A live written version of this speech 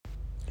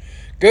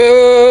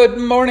Good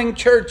morning,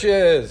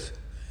 churches.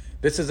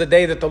 This is a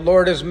day that the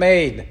Lord has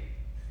made,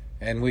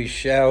 and we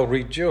shall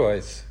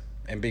rejoice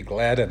and be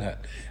glad in it.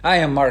 I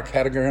am Mark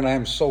Hediger, and I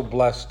am so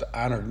blessed,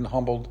 honored, and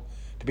humbled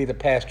to be the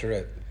pastor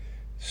at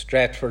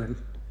Stratford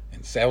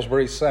and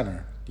Salisbury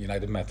Center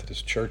United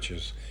Methodist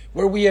Churches,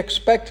 where we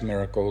expect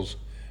miracles,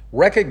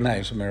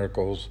 recognize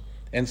miracles,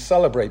 and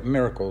celebrate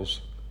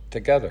miracles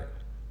together.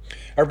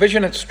 Our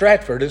vision at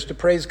Stratford is to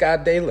praise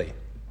God daily,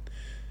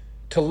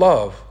 to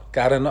love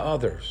God and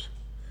others,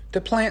 to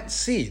plant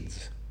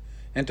seeds,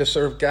 and to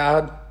serve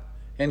God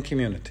and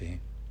community.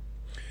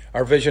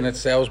 Our vision at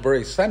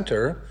Salisbury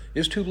Center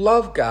is to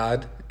love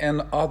God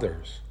and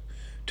others,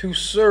 to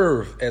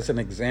serve as an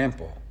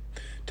example,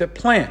 to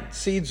plant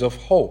seeds of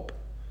hope,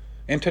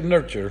 and to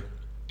nurture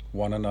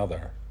one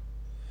another.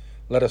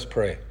 Let us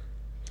pray.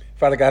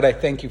 Father God, I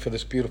thank you for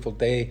this beautiful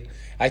day.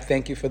 I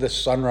thank you for the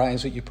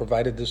sunrise that you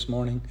provided this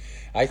morning.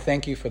 I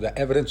thank you for the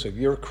evidence of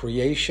your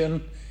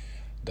creation,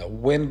 the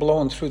wind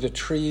blowing through the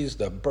trees,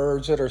 the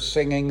birds that are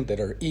singing, that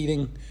are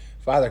eating.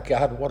 Father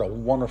God, what a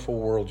wonderful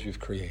world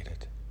you've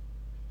created.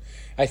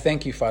 I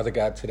thank you, Father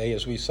God, today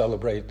as we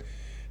celebrate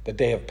the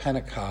day of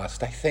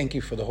Pentecost. I thank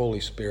you for the Holy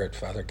Spirit,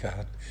 Father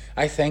God.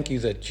 I thank you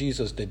that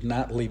Jesus did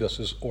not leave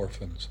us as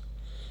orphans.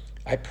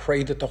 I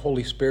pray that the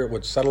Holy Spirit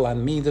would settle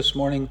on me this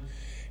morning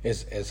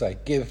as I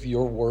give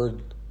your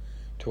word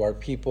to our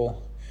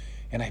people.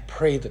 And I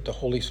pray that the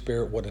Holy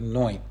Spirit would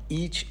anoint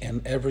each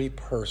and every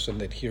person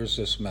that hears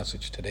this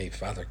message today,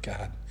 Father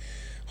God.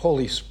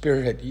 Holy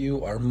Spirit,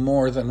 you are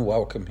more than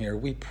welcome here.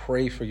 We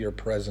pray for your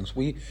presence.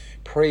 We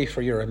pray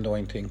for your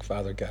anointing,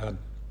 Father God.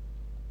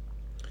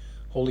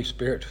 Holy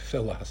Spirit,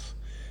 fill us.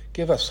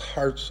 Give us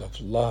hearts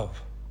of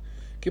love.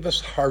 Give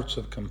us hearts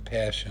of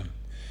compassion.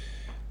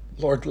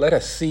 Lord, let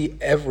us see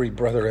every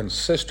brother and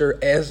sister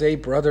as a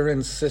brother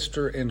and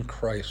sister in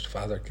Christ,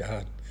 Father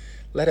God.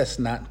 Let us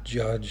not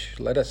judge.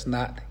 Let us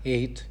not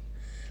hate.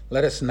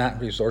 Let us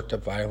not resort to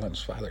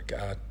violence, Father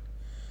God.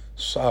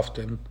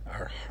 Soften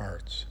our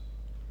hearts.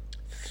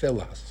 Fill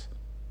us.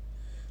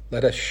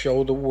 Let us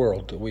show the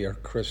world that we are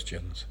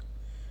Christians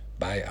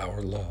by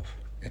our love.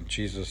 In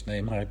Jesus'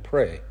 name I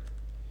pray.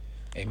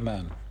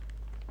 Amen.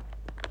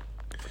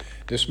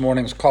 This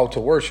morning's call to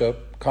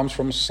worship comes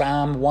from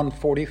Psalm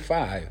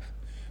 145,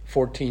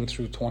 14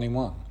 through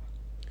 21.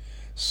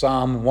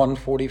 Psalm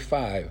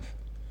 145,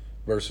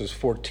 verses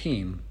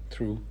 14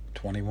 through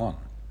 21.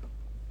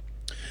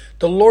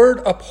 The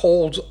Lord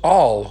upholds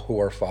all who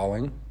are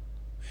falling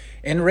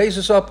and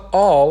raises up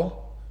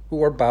all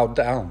who are bowed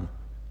down.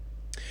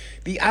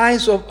 The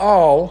eyes of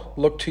all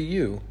look to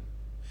you,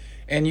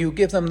 and you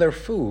give them their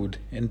food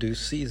in due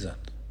season.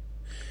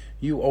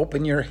 You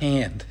open your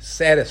hand,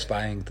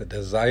 satisfying the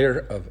desire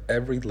of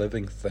every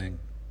living thing.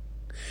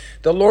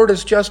 The Lord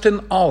is just in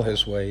all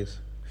his ways,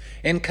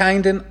 and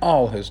kind in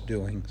all his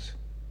doings.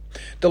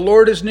 The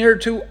Lord is near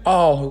to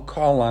all who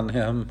call on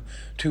him,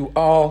 to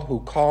all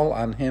who call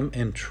on him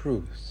in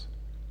truth.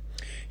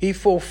 He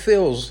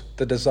fulfills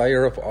the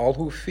desire of all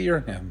who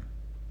fear him.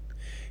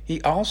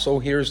 He also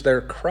hears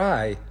their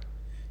cry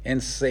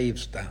and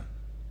saves them.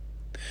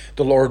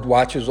 The Lord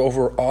watches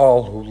over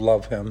all who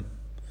love him,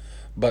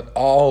 but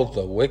all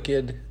the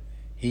wicked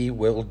he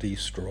will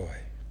destroy.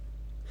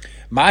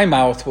 My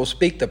mouth will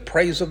speak the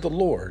praise of the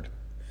Lord,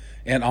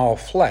 and all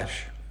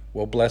flesh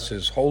will bless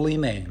his holy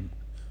name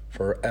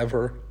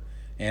forever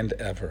and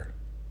ever.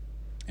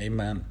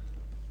 Amen.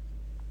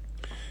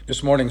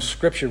 This morning's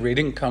scripture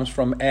reading comes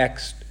from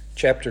Acts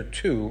chapter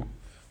 2,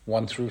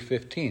 1 through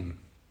 15.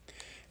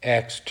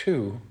 Acts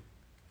 2,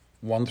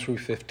 1 through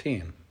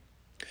 15.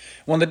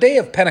 When the day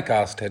of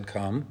Pentecost had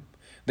come,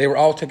 they were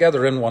all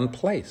together in one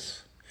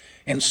place.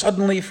 And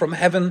suddenly from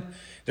heaven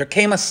there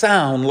came a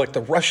sound like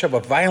the rush of a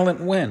violent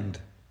wind,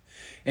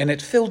 and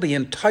it filled the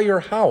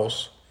entire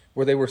house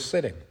where they were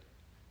sitting.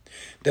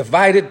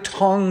 Divided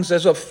tongues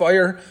as of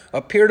fire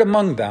appeared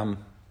among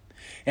them,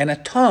 and a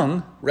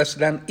tongue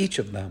rested on each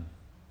of them.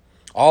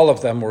 All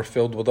of them were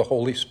filled with the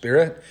Holy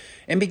Spirit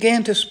and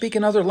began to speak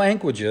in other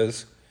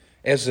languages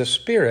as the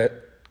Spirit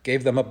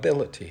gave them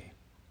ability.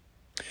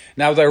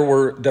 Now there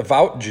were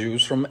devout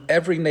Jews from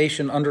every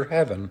nation under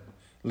heaven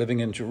living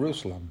in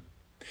Jerusalem.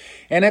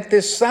 And at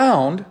this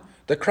sound,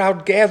 the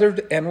crowd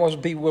gathered and was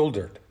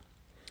bewildered,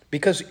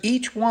 because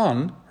each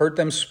one heard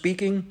them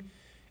speaking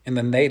in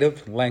the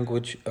native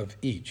language of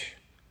each.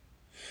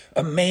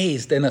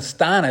 Amazed and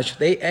astonished,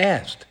 they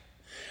asked,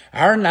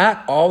 "Are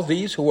not all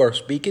these who are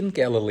speaking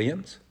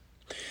Galileans?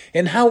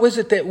 And how is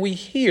it that we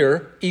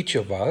hear, each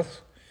of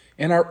us,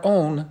 in our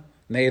own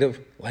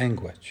native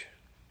language?"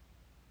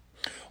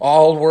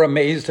 All were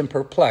amazed and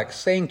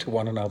perplexed, saying to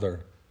one another,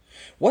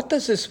 "What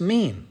does this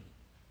mean?"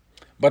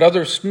 But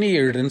others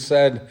sneered and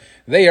said,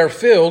 "They are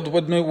filled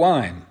with new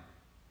wine."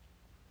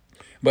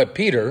 But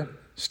Peter,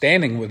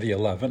 standing with the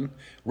 11,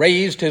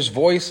 raised his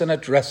voice and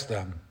addressed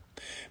them.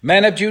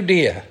 "Men of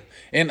Judea,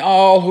 and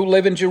all who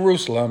live in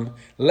Jerusalem,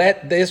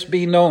 let this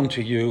be known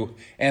to you,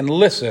 and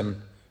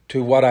listen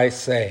to what I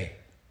say.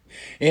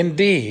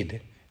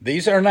 Indeed,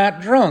 these are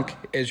not drunk,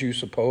 as you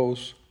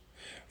suppose,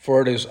 for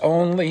it is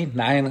only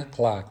 9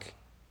 o'clock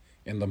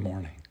in the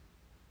morning.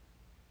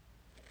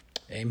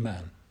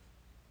 Amen.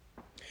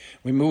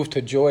 We move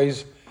to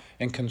joys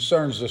and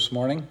concerns this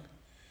morning.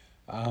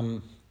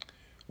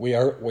 We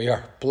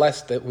are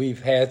blessed that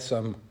we've had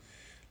some,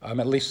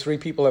 at least 3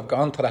 people have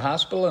gone to the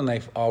hospital and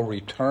they've all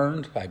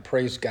returned. I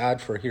praise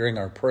God for hearing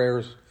our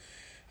prayers.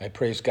 I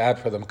praise God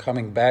for them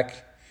coming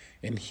back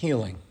in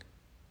healing.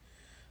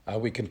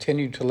 We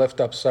continue to lift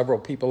up several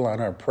people on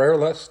our prayer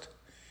list,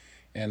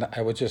 and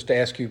I would just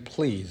ask you,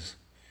 please,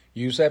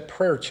 use that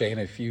prayer chain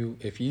if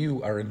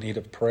you are in need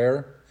of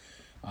prayer,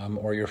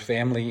 or your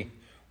family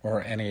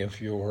or any of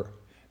your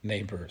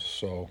neighbors.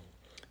 So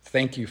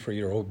thank you for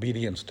your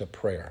obedience to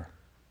prayer.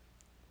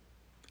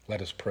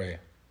 Let us pray.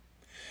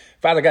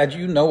 Father God,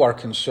 you know our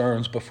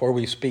concerns before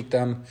we speak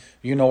them.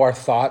 You know our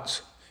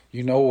thoughts.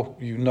 You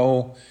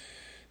know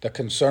the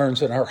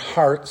concerns in our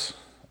hearts.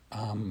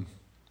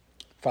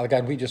 Father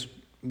God, we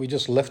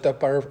just lift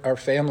up our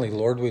family,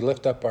 Lord. We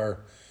lift up our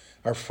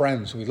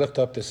friends. We lift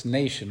up this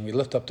nation. We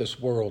lift up this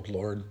world,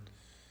 Lord.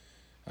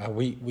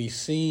 We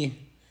see,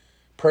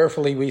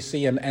 prayerfully, we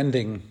see an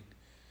ending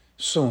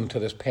soon to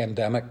this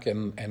pandemic,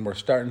 and we're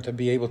starting to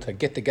be able to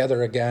get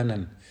together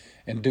again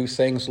and do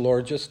things,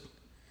 Lord. Just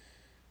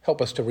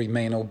help us to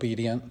remain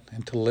obedient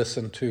and to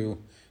listen to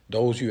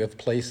those you have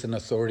placed in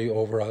authority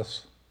over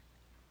us.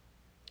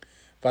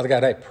 Father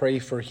God, I pray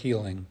for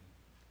healing.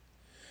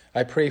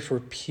 I pray for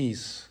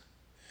peace.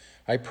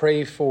 I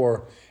pray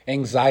for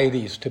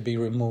anxieties to be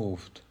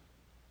removed.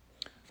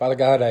 Father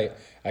God,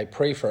 I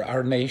pray for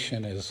our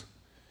nation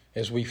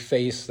as we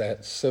face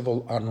that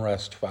civil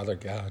unrest, Father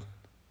God.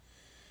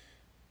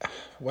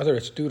 Whether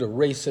it's due to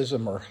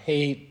racism or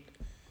hate,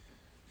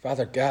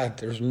 Father God,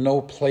 there's no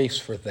place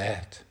for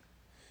that.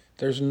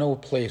 There's no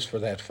place for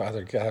that,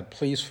 Father God.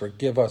 Please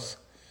forgive us.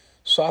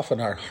 Soften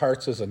our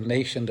hearts as a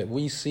nation that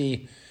we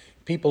see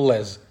people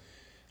as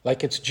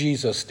like it's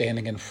Jesus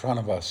standing in front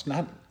of us,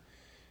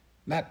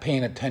 not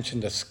paying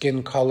attention to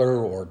skin color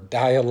or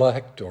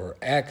dialect or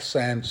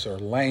accents or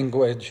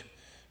language.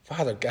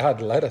 Father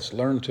God, let us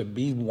learn to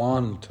be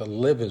one, to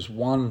live as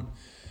one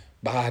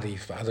body,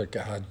 Father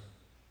God.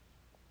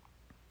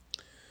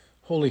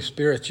 Holy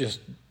Spirit, just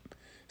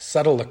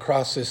settle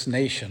across this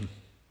nation.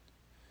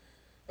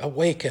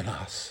 Awaken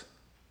us.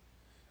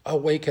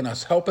 Awaken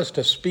us. Help us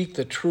to speak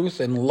the truth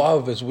in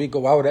love as we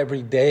go out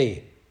every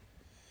day.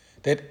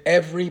 That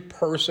every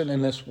person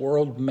in this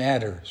world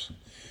matters.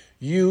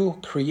 You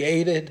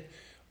created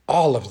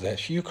all of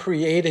this. You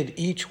created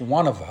each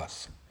one of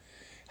us.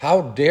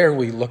 How dare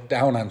we look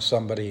down on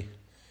somebody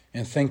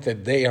and think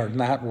that they are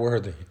not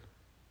worthy?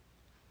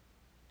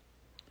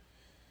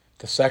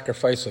 The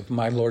sacrifice of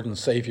my Lord and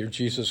Savior,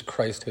 Jesus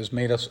Christ, has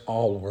made us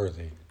all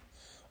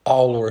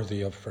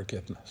worthy of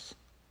forgiveness.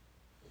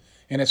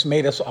 And it's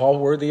made us all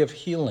worthy of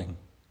healing.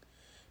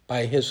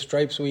 By his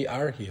stripes we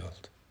are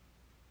healed.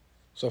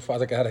 So,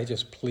 Father God, I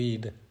just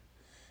plead,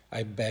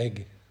 I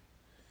beg,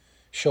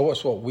 show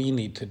us what we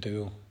need to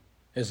do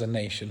as a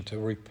nation to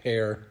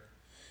repair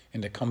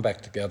and to come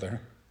back together.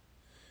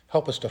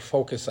 Help us to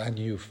focus on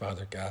you,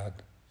 Father God.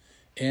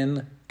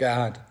 In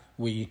God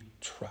we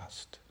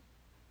trust.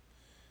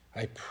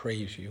 I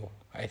praise you.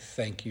 I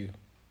thank you.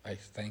 I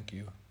thank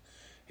you.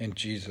 In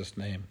Jesus'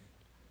 name,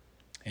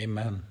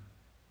 amen.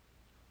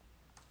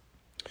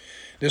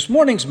 This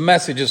morning's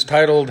message is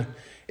titled,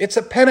 It's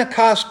a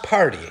Pentecost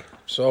Party.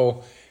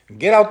 So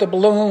get out the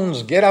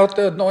balloons, get out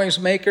the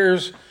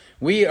noisemakers.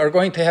 We are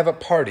going to have a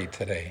party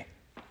today.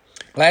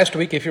 Last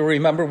week, if you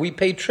remember, we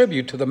paid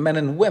tribute to the men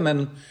and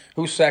women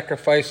who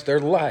sacrificed their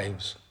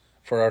lives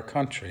for our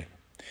country.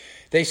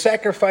 They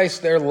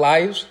sacrificed their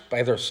lives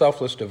by their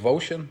selfless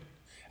devotion,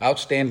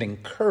 outstanding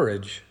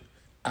courage,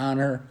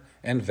 honor,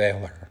 and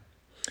valor.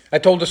 I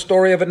told the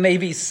story of a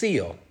Navy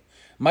SEAL,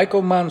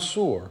 Michael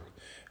Mansour,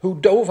 who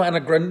dove on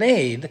a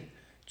grenade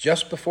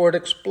just before it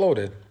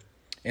exploded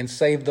and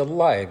saved the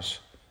lives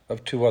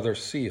of 2 other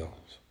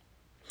SEALs.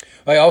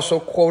 I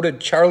also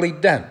quoted Charlie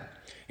Dent,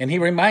 and he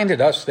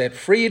reminded us that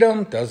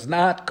freedom does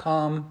not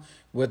come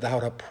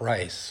without a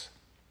price.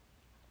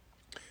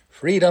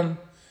 Freedom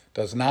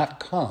does not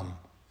come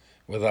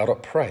without a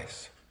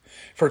price.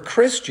 For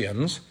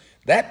Christians,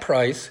 that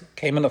price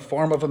came in the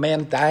form of a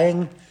man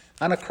dying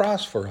on a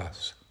cross for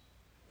us.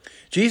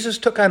 Jesus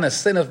took on the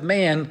sin of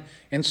man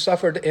and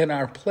suffered in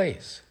our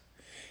place.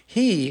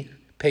 He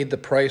paid the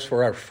price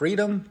for our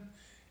freedom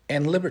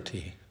and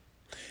liberty.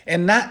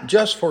 And not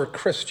just for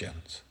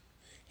Christians.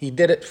 He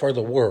did it for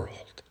the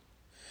world.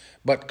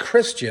 But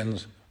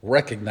Christians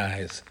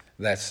recognize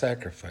that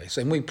sacrifice.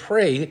 And we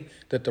pray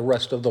that the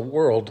rest of the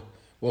world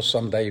will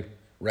someday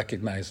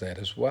recognize that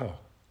as well.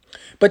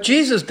 But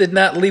Jesus did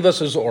not leave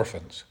us as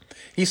orphans.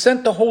 He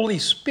sent the Holy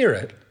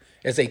Spirit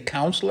as a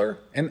counselor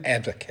and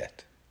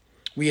advocate.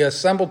 We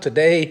assemble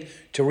today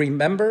to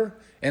remember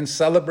and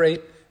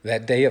celebrate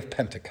that day of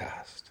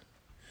Pentecost.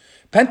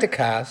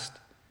 Pentecost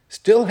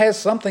still has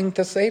something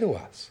to say to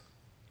us.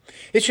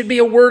 It should be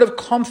a word of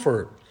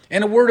comfort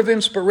and a word of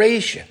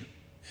inspiration.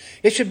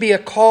 It should be a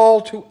call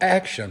to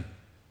action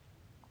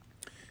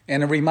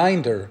and a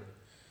reminder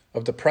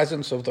of the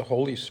presence of the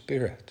Holy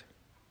Spirit.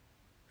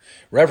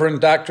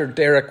 Reverend Dr.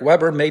 Derek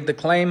Weber made the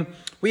claim,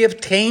 "We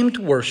have tamed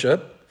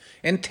worship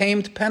and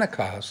tamed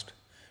Pentecost,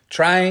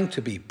 trying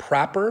to be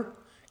proper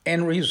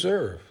and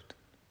reserved."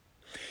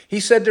 He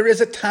said there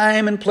is a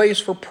time and place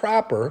for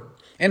proper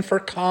and for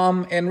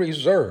calm and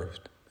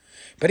reserved.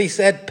 But he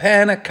said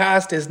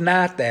Pentecost is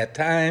not that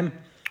time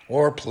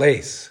or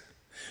place.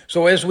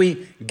 So as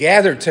we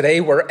gather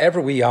today, wherever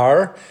we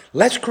are,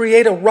 let's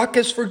create a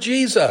ruckus for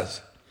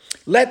Jesus.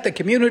 Let the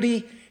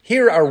community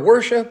hear our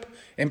worship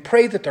and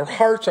pray that their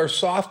hearts are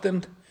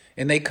softened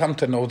and they come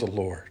to know the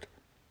Lord.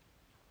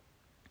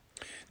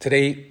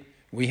 Today,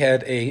 we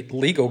had a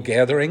legal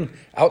gathering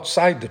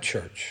outside the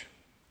church.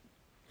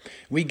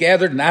 We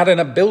gathered not in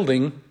a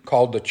building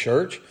called the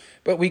church,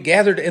 but we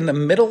gathered in the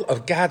middle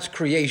of God's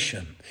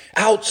creation,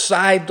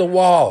 outside the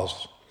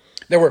walls.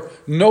 There were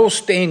no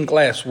stained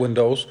glass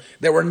windows.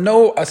 There were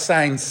no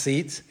assigned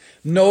seats,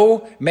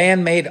 no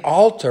man-made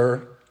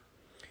altar,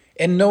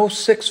 and no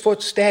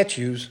 6-foot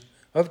statues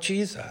of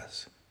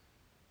Jesus.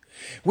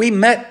 We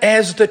met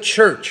as the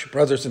church,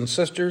 brothers and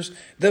sisters,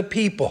 the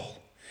people,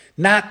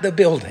 not the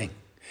building.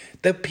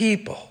 The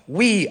people.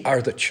 We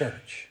are the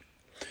church.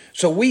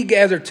 So we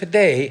gather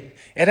today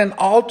at an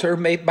altar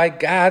made by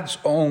God's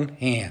own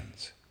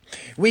hands.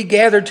 We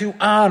gather to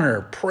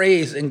honor,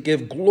 praise, and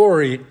give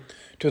glory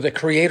to the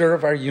creator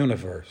of our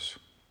universe.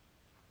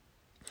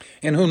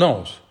 And who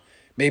knows,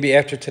 maybe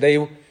after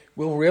today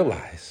we'll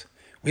realize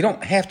we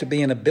don't have to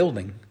be in a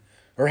building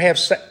or have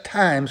set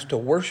times to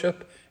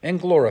worship and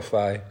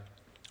glorify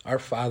our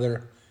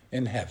Father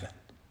in heaven.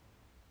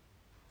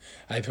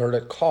 I've heard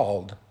it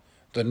called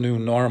the new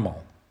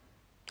normal.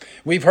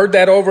 We've heard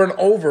that over and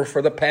over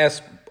for the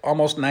past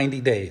almost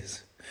 90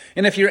 days.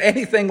 And if you're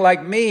anything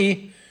like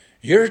me,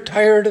 you're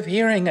tired of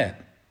hearing it.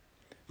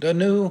 The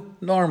new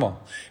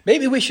normal.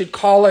 Maybe we should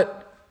call it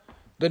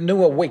the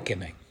new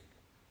awakening.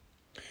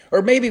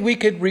 Or maybe we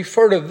could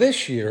refer to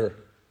this year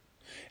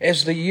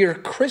as the year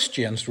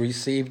Christians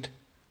received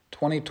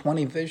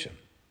 2020 vision.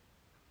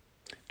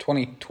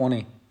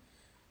 2020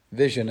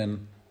 vision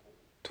in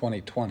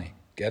 2020.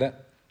 Get it?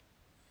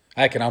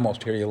 I can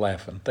almost hear you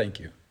laughing. Thank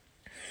you.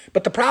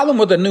 But the problem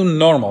with the new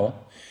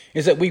normal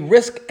is that we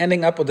risk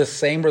ending up with the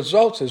same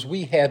results as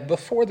we had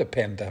before the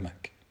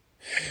pandemic.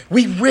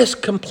 We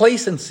risk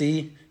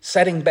complacency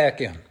setting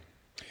back in.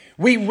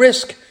 We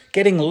risk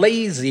getting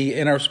lazy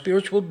in our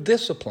spiritual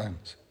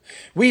disciplines.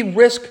 We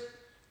risk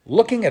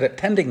looking at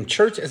attending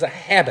church as a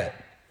habit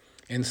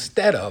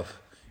instead of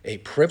a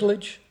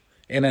privilege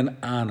and an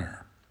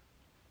honor.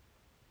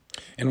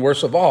 And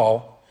worst of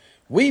all,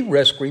 we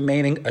risk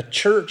remaining a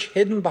church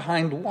hidden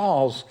behind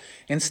walls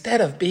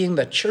instead of being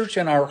the church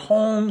in our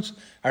homes,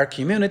 our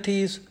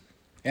communities,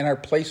 and our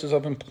places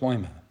of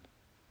employment.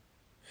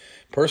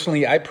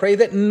 Personally, I pray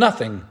that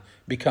nothing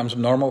becomes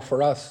normal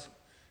for us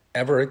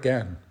ever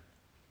again.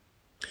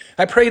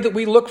 I pray that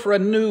we look for a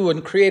new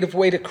and creative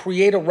way to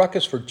create a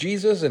ruckus for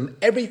Jesus in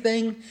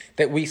everything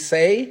that we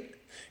say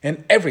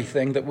and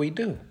everything that we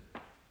do.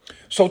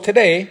 So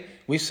today,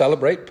 we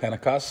celebrate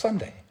Pentecost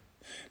Sunday,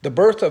 the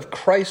birth of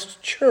Christ's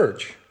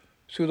church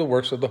through the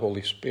works of the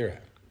Holy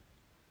Spirit.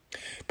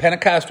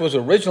 Pentecost was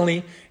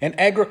originally an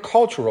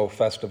agricultural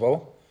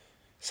festival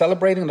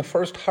celebrating the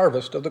first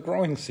harvest of the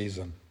growing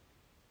season.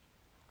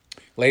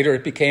 Later,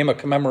 it became a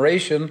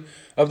commemoration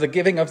of the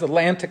giving of the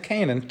land to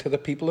Canaan to the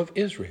people of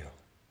Israel.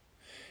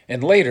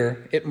 And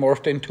later, it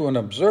morphed into an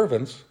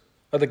observance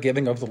of the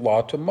giving of the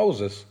law to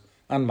Moses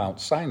on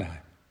Mount Sinai.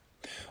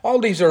 All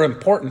these are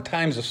important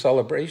times of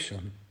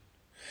celebration,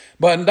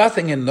 but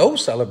nothing in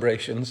those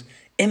celebrations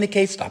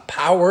indicates the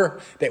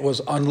power that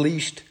was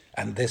unleashed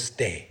on this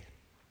day.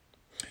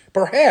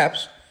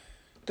 Perhaps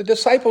the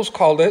disciples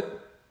called it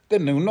the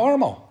new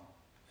normal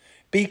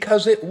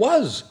because it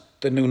was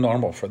the new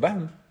normal for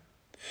them.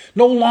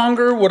 No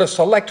longer would a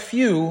select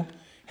few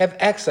have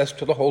access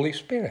to the Holy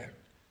Spirit.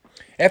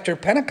 After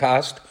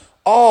Pentecost,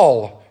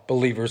 all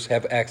believers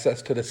have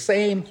access to the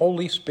same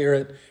Holy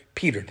Spirit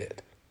Peter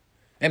did,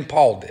 and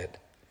Paul did,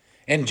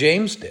 and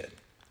James did,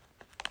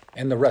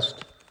 and the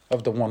rest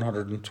of the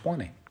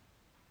 120.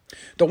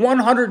 The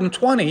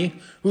 120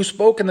 who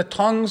spoke in the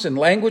tongues and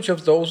language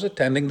of those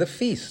attending the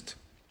feast.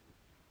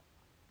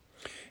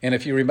 And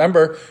if you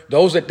remember,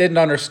 those that didn't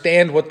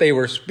understand what they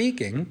were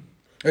speaking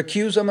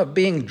accused them of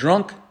being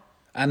drunk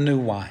on new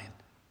wine.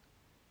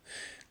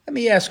 Let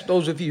me ask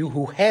those of you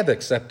who have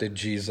accepted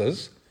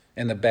Jesus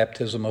and the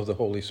baptism of the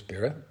Holy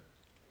Spirit,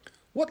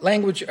 what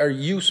language are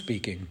you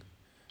speaking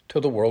to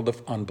the world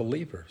of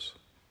unbelievers?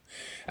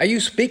 Are you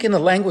speaking the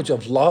language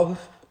of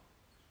love,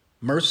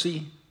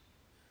 mercy,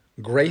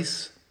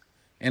 grace,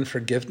 and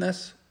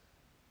forgiveness?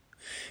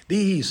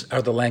 These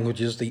are the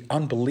languages the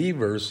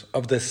unbelievers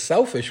of this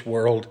selfish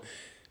world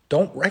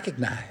don't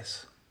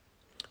recognize,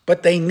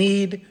 but they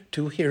need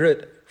to hear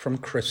it from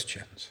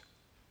Christians.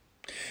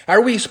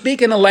 Are we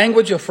speaking a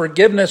language of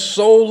forgiveness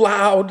so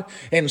loud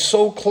and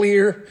so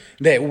clear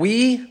that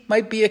we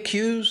might be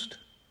accused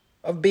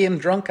of being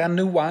drunk on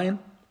new wine?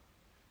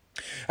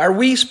 Are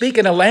we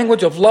speaking a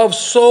language of love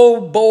so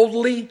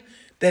boldly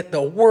that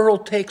the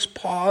world takes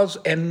pause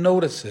and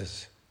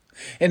notices,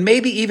 and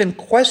maybe even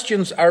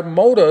questions our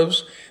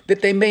motives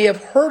that they may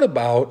have heard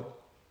about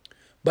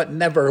but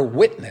never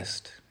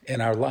witnessed in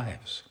our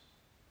lives.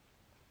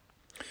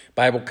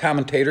 Bible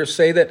commentators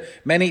say that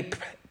many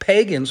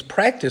pagans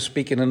practiced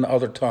speaking in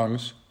other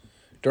tongues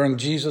during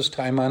Jesus'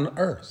 time on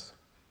earth.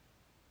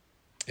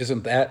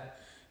 Isn't that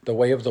the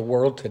way of the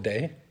world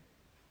today?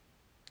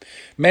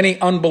 Many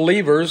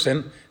unbelievers,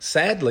 and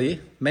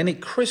sadly, many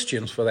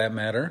Christians for that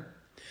matter,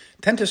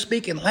 tend to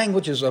speak in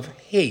languages of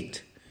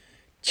hate,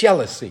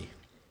 jealousy,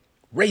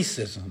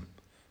 racism,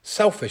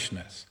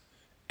 selfishness,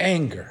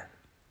 anger.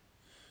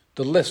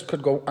 The list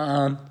could go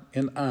on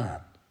and on.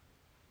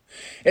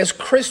 As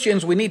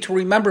Christians, we need to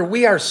remember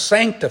we are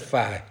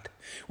sanctified.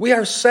 We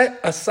are set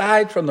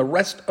aside from the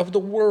rest of the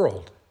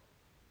world.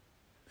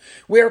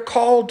 We are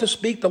called to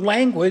speak the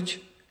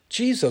language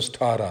Jesus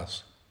taught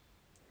us.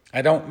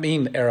 I don't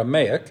mean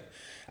Aramaic.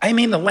 I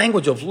mean the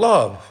language of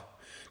love,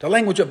 the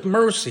language of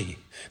mercy,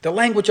 the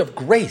language of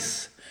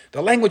grace,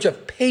 the language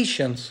of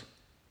patience,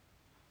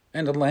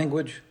 and the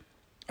language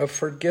of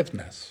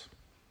forgiveness.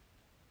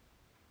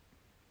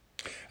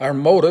 Our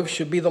motive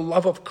should be the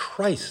love of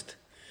Christ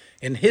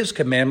and his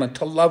commandment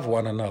to love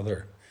one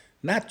another,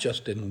 not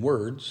just in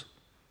words,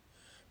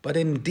 but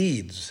in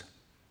deeds.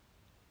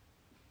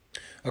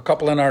 A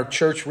couple in our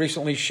church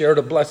recently shared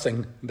a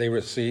blessing they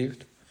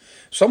received.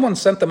 Someone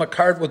sent them a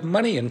card with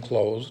money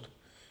enclosed,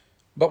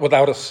 but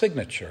without a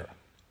signature.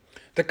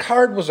 The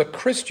card was a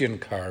Christian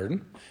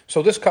card,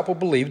 so this couple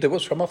believed it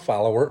was from a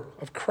follower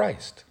of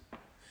Christ.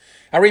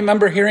 I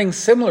remember hearing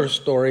similar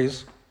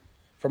stories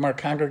from our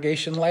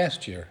congregation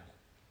last year.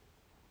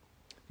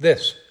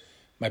 This,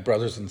 my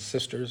brothers and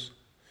sisters,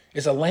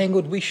 is a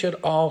language we should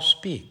all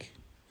speak,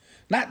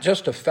 not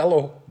just to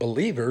fellow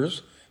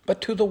believers,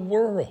 but to the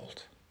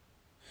world.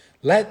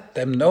 Let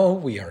them know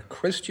we are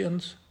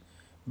Christians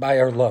by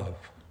our love.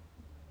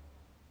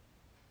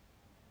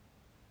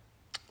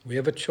 We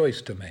have a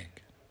choice to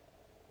make.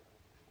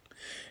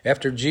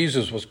 After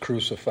Jesus was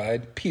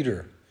crucified,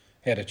 Peter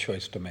had a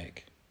choice to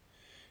make.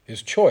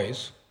 His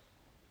choice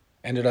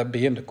ended up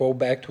being to go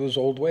back to his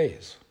old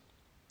ways.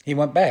 He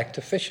went back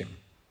to fishing.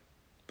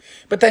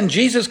 But then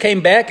Jesus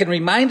came back and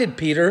reminded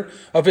Peter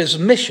of his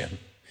mission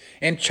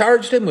and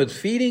charged him with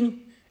feeding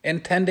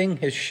and tending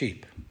his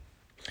sheep.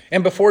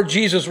 And before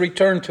Jesus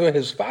returned to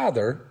his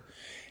Father,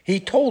 he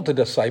told the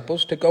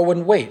disciples to go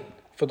and wait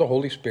for the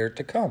Holy Spirit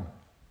to come.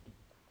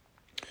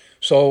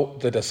 So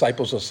the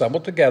disciples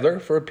assembled together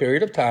for a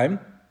period of time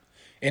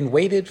and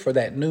waited for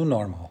that new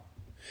normal,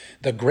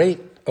 the Great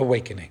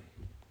Awakening,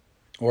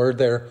 or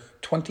their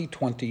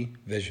 2020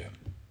 vision.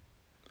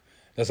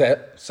 Does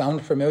that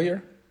sound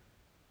familiar?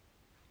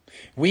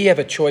 We have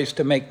a choice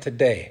to make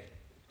today.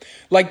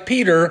 Like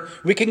Peter,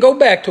 we can go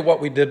back to what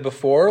we did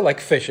before, like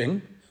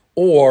fishing,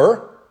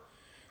 or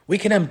we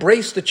can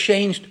embrace the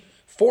change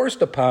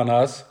forced upon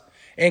us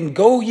and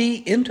go ye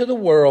into the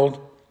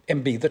world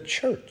and be the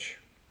church.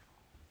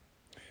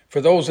 For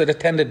those that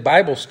attended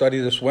Bible study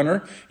this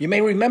winter, you may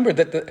remember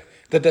that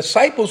the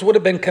disciples would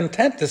have been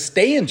content to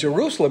stay in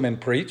Jerusalem and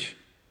preach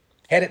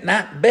had it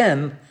not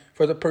been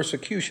for the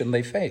persecution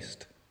they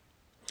faced.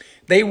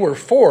 They were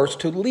forced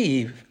to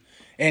leave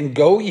and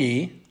go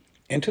ye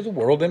into the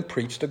world and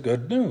preach the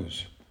good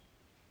news.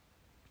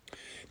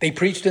 They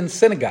preached in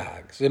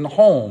synagogues, in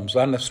homes,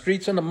 on the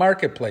streets and the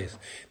marketplace.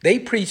 They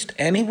preached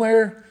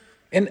anywhere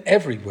and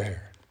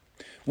everywhere.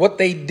 What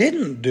they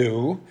didn't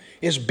do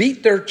is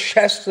beat their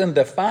chests in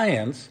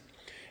defiance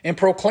and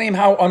proclaim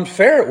how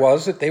unfair it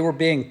was that they were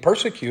being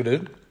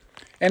persecuted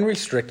and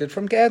restricted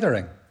from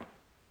gathering.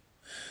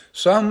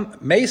 Some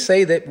may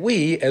say that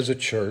we, as a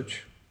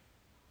church,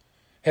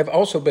 have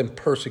also been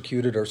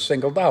persecuted or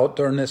singled out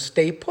during this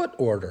stay put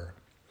order.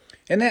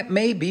 And that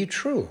may be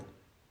true.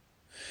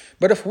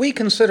 But if we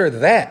consider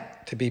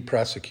that to be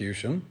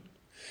persecution,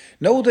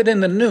 know that in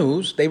the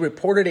news they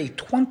reported a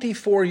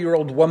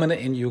 24-year-old woman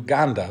in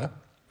Uganda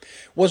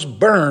was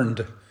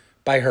burned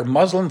by her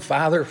Muslim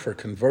father for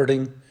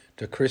converting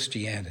to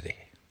Christianity.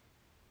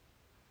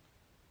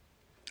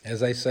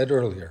 As I said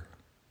earlier,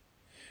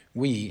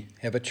 we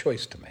have a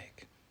choice to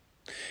make.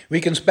 We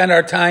can spend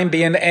our time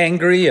being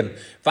angry and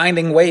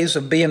finding ways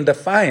of being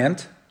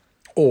defiant,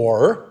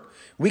 or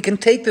we can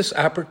take this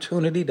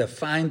opportunity to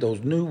find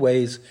those new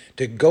ways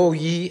to go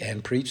ye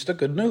and preach the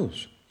good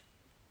news.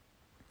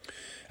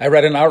 I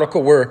read an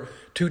article where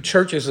 2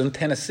 churches in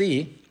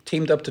Tennessee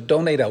teamed up to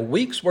donate a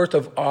week's worth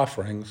of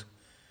offerings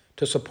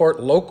to support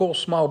local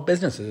small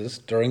businesses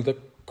during the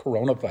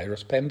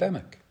coronavirus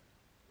pandemic.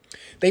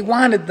 They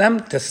wanted them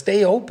to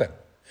stay open.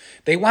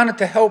 They wanted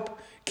to help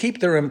keep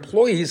their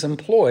employees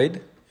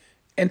employed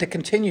and to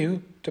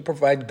continue to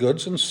provide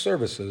goods and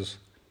services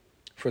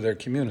for their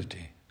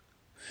community.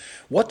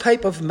 What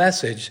type of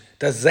message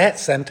does that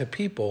send to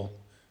people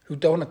who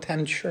don't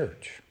attend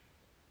church?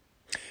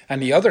 On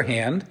the other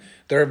hand,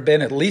 there have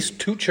been at least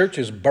 2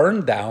 churches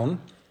burned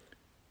down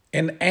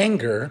in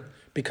anger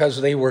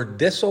because they were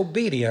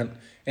disobedient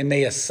and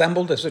they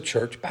assembled as a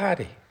church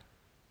body.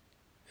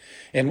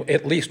 In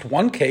at least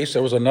one case,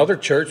 there was another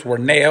church where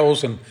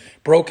nails and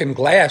broken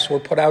glass were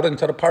put out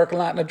into the parking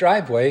lot and the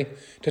driveway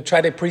to try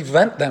to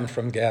prevent them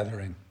from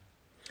gathering.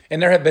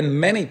 And there have been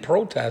many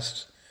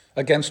protests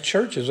against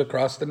churches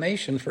across the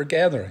nation for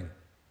gathering.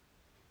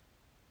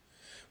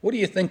 What do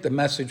you think the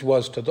message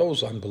was to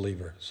those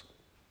unbelievers?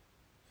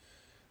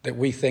 That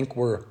we think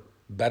we're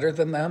better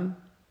than them?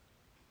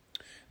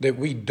 That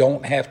we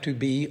don't have to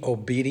be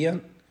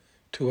obedient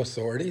to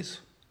authorities?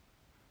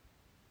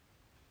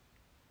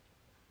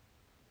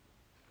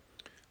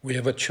 We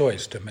have a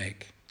choice to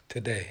make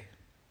today.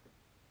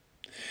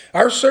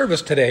 Our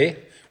service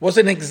today was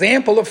an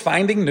example of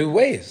finding new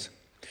ways.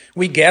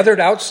 We gathered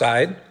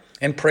outside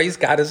and praised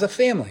God as a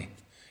family,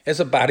 as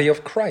a body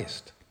of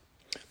Christ.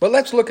 But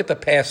let's look at the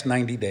past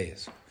 90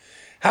 days.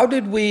 How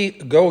did we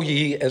go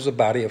ye as a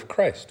body of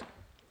Christ?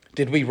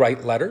 Did we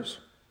write letters?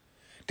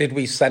 Did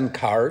we send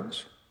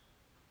cards?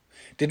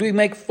 Did we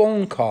make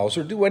phone calls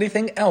or do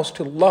anything else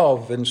to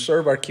love and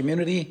serve our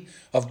community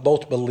of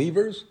both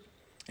believers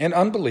and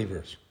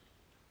unbelievers?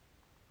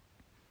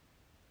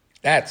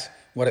 That's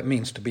what it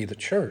means to be the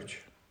church.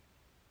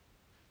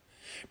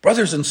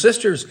 Brothers and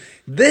sisters,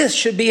 this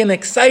should be an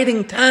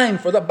exciting time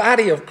for the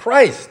body of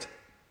Christ.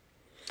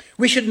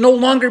 We should no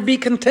longer be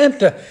content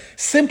to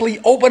simply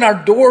open our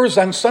doors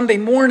on Sunday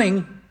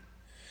morning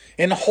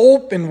and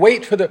hope and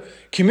wait for the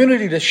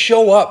community to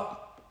show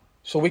up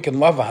so we can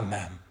love on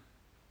them.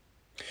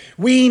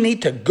 We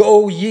need to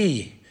go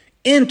ye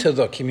into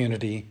the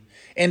community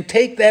and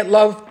take that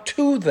love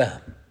to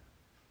them.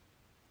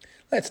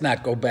 Let's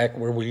not go back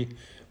where we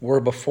were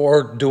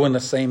before doing the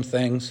same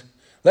things.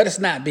 Let us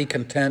not be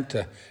content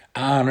to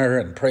honor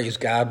and praise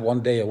God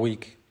one day a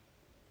week.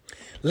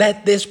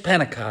 Let this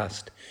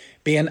Pentecost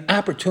be an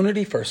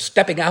opportunity for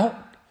stepping out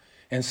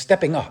and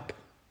stepping up.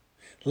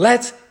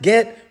 Let's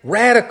get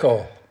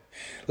radical.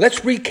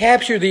 Let's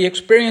recapture the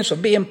experience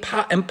of being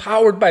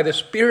empowered by the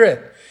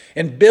Spirit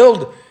and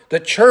build the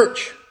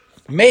church.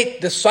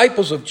 Make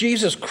disciples of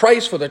Jesus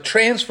Christ for the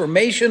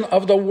transformation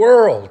of the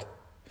world.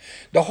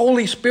 The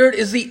Holy Spirit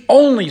is the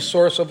only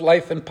source of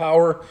life and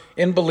power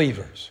in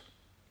believers.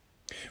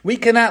 We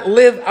cannot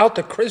live out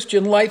the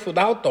Christian life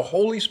without the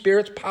Holy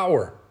Spirit's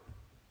power.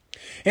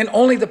 And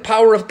only the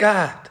power of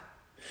God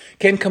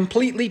can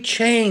completely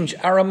change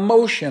our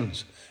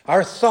emotions,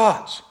 our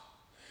thoughts,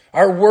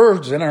 our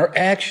words, and our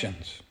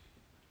actions.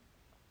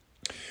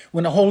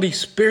 When the Holy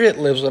Spirit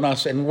lives in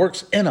us and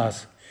works in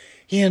us,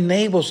 He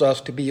enables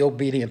us to be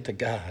obedient to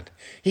God.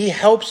 He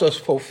helps us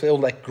fulfill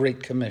that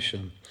great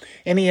commission.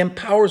 And He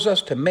empowers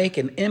us to make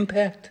an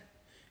impact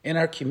in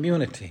our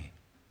community.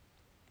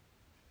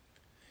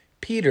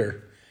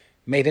 Peter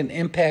made an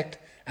impact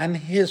on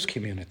his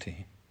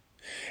community.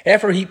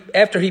 After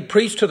he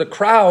preached to the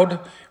crowd,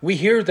 we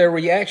hear their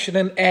reaction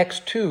in Acts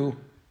 2,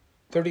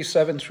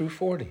 37 through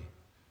 40.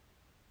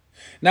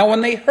 Now when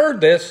they heard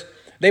this,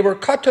 they were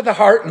cut to the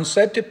heart and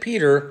said to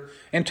Peter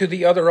and to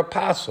the other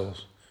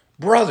apostles,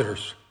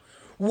 "Brothers,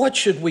 what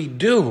should we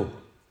do?"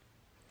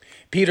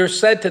 Peter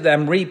said to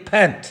them,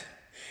 "Repent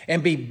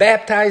and be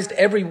baptized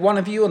every one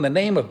of you in the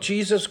name of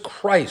Jesus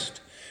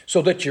Christ,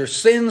 so that your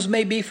sins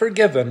may be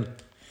forgiven,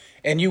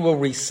 and you will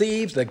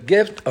receive the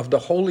gift of the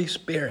Holy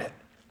Spirit.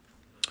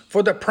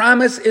 For the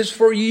promise is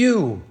for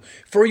you,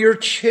 for your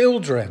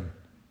children,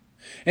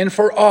 and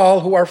for all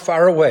who are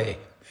far away,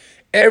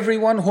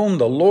 everyone whom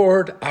the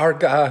Lord our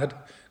God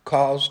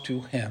calls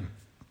to Him."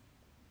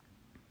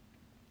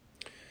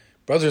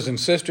 Brothers and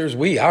sisters,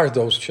 we are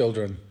those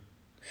children.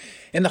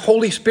 And the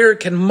Holy Spirit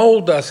can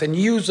mold us and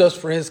use us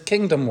for His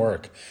kingdom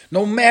work,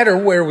 no matter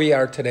where we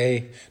are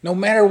today, no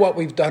matter what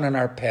we've done in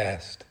our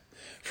past.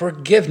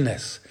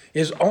 Forgiveness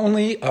is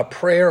only a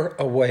prayer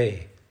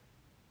away.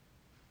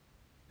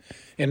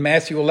 In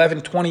Matthew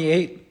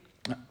 11:28,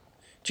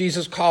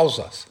 Jesus calls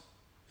us.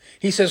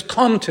 He says,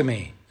 "Come to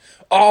me,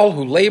 all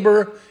who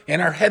labor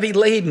and are heavy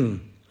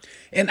laden,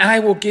 and I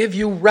will give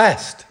you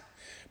rest."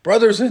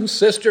 Brothers and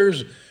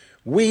sisters,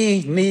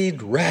 we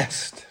need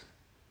rest.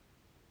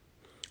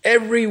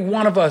 Every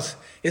one of us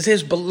is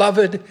His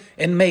beloved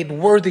and made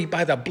worthy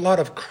by the blood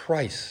of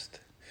Christ.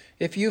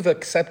 If you've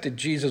accepted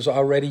Jesus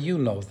already, you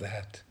know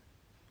that.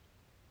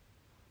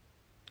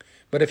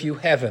 But if you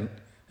haven't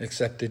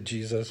accepted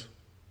Jesus,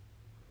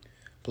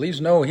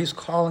 please know He's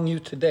calling you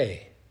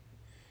today,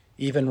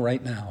 even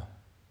right now.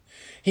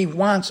 He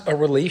wants a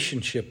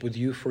relationship with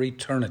you for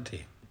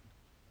eternity.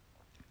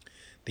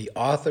 The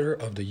author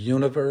of the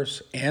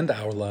universe and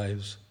our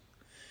lives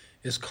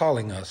is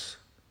calling us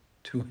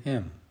to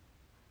Him.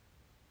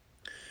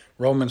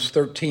 Romans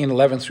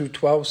 13:11 through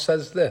 12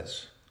 says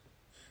this,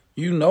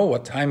 "You know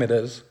what time it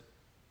is,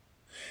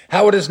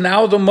 how it is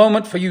now the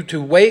moment for you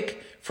to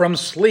wake from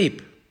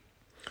sleep.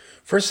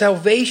 For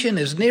salvation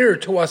is nearer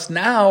to us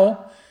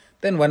now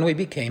than when we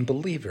became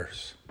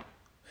believers.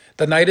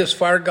 The night is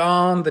far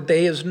gone, the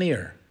day is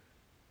near.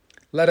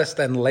 Let us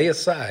then lay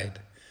aside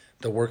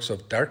the works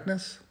of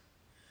darkness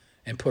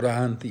and put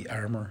on the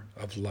armor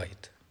of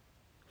light."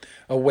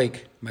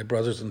 Awake, my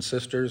brothers and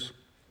sisters,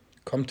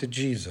 come to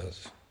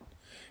Jesus.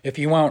 If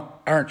you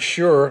aren't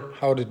sure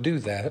how to do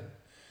that,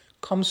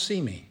 come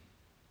see me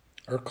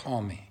or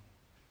call me.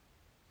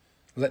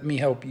 Let me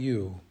help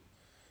you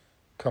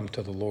come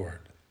to the Lord.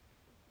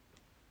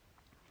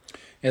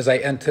 As I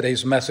end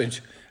today's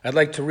message, I'd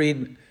like to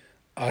read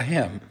a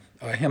hymn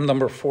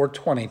number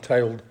 420,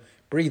 titled,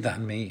 Breathe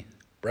on Me,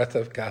 Breath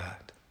of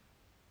God.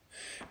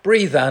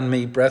 Breathe on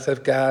me, breath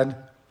of God,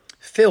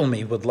 fill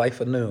me with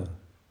life anew,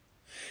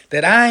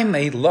 that I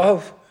may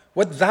love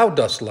what thou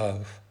dost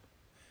love,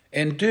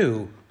 and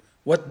do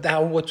what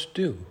thou wouldst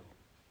do.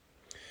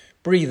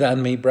 Breathe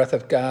on me, breath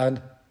of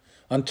God,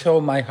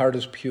 until my heart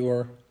is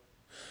pure,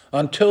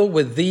 until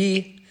with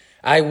thee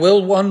I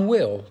will one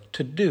will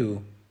to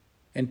do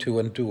and to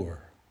endure.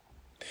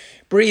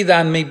 Breathe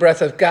on me,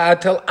 breath of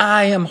God, till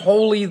I am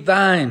wholly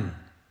thine,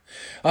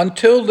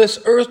 until this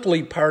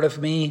earthly part of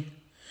me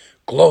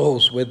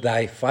glows with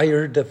thy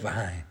fire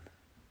divine.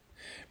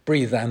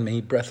 Breathe on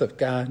me, breath of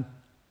God,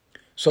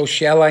 so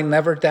shall I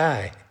never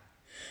die,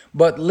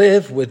 but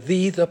live with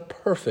thee the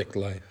perfect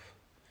life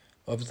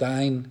of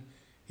thine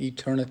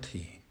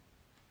eternity.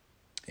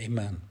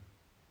 Amen.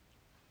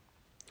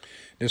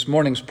 This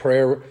morning's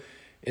prayer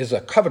is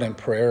a covenant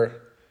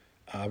prayer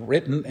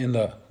written in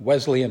the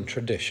Wesleyan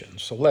tradition.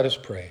 So let us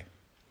pray.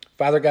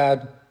 Father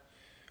God,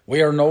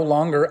 we are no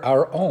longer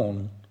our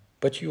own,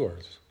 but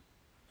yours.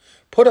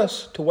 Put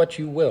us to what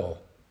you will.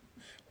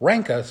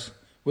 Rank us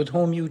with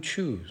whom you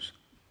choose.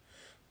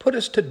 Put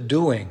us to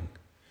doing.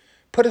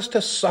 Put us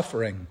to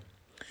suffering.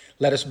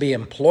 Let us be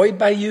employed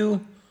by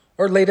you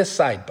or laid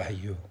aside by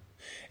you,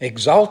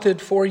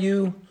 exalted for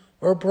you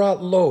or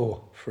brought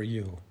low for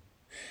you.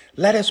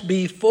 Let us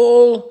be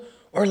full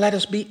or let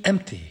us be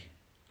empty.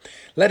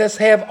 Let us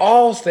have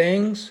all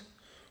things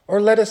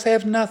or let us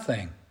have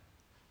nothing.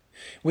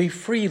 We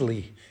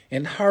freely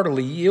and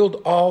heartily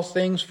yield all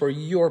things for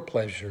your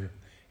pleasure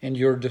and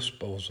your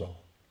disposal.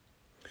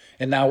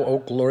 And now, O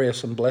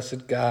glorious and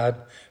blessed God,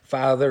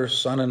 Father,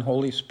 Son, and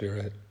Holy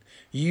Spirit,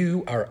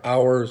 you are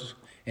ours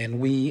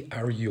and we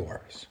are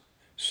yours.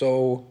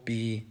 So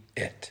be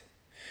it.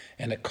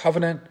 And a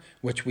covenant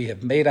which we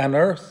have made on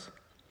earth,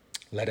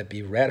 let it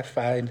be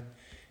ratified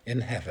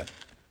in heaven.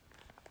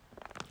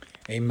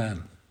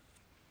 Amen.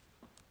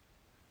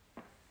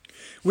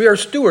 We are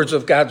stewards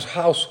of God's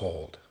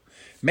household,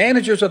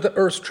 managers of the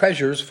earth's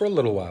treasures for a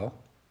little while.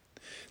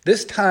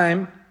 This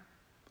time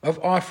of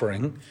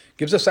offering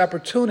gives us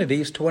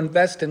opportunities to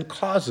invest in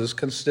causes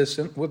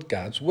consistent with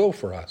God's will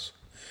for us,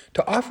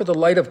 to offer the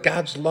light of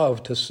God's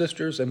love to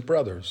sisters and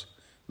brothers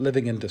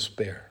living in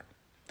despair.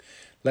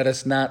 Let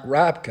us not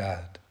rob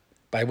God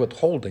by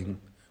withholding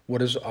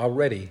what is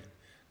already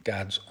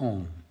God's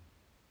own.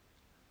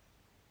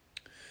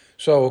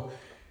 So,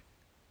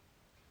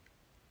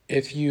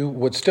 if you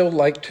would still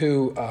like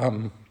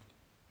to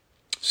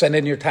send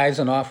in your tithes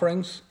and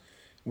offerings,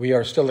 we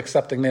are still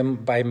accepting them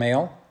by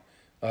mail.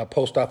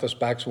 Post Office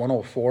Box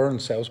 104 in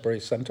Salisbury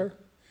Center.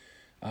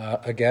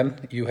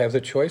 Again, you have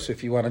the choice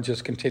if you want to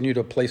just continue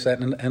to place that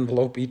in an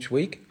envelope each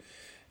week.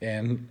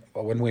 And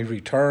when we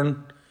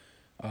return,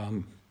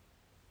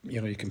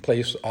 you can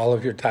place all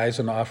of your tithes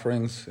and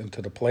offerings into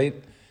the plate,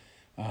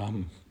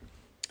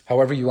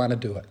 however you want to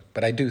do it.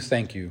 But I do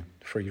thank you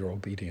for your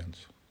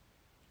obedience.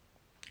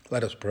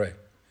 Let us pray.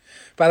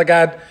 Father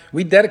God,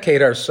 we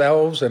dedicate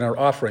ourselves and our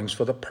offerings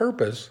for the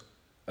purpose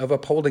of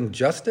upholding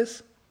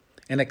justice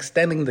and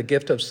extending the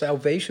gift of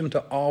salvation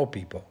to all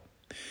people.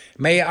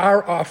 May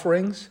our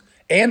offerings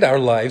and our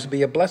lives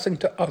be a blessing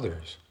to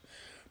others,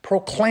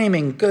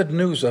 proclaiming good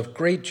news of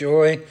great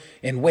joy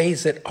in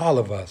ways that all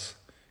of us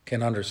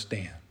can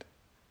understand.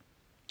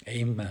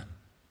 Amen.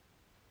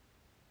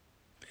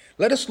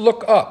 Let us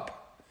look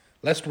up,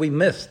 lest we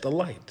miss the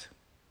light.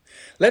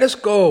 Let us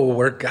go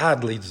where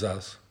God leads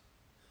us,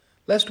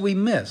 lest we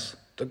miss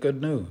the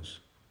good news.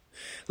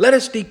 Let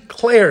us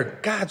declare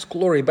God's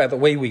glory by the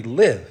way we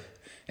live,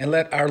 and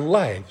let our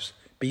lives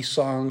be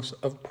songs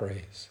of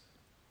praise.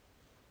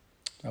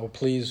 Now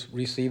please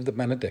receive the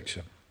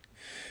benediction.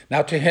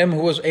 Now to him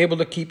who is able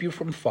to keep you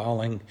from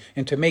falling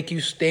and to make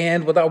you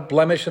stand without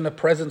blemish in the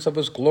presence of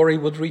his glory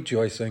with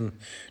rejoicing,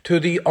 to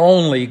the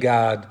only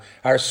God,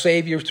 our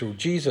Savior, through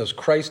Jesus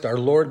Christ our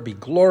Lord, be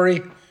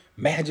glory,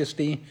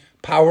 majesty,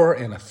 power,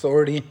 and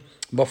authority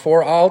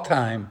before all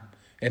time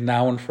and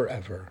now and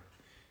forever.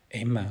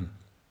 Amen.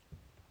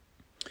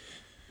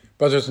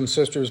 Brothers and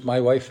sisters, my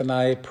wife and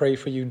I pray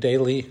for you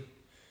daily.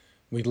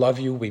 We love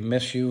you, we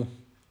miss you,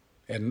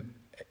 and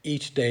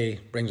each day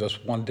brings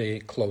us one day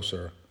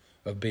closer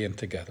of being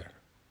together.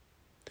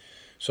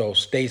 So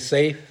stay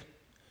safe,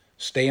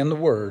 stay in the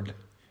Word,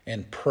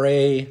 and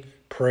pray,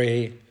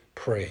 pray,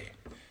 pray.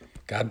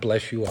 God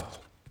bless you all.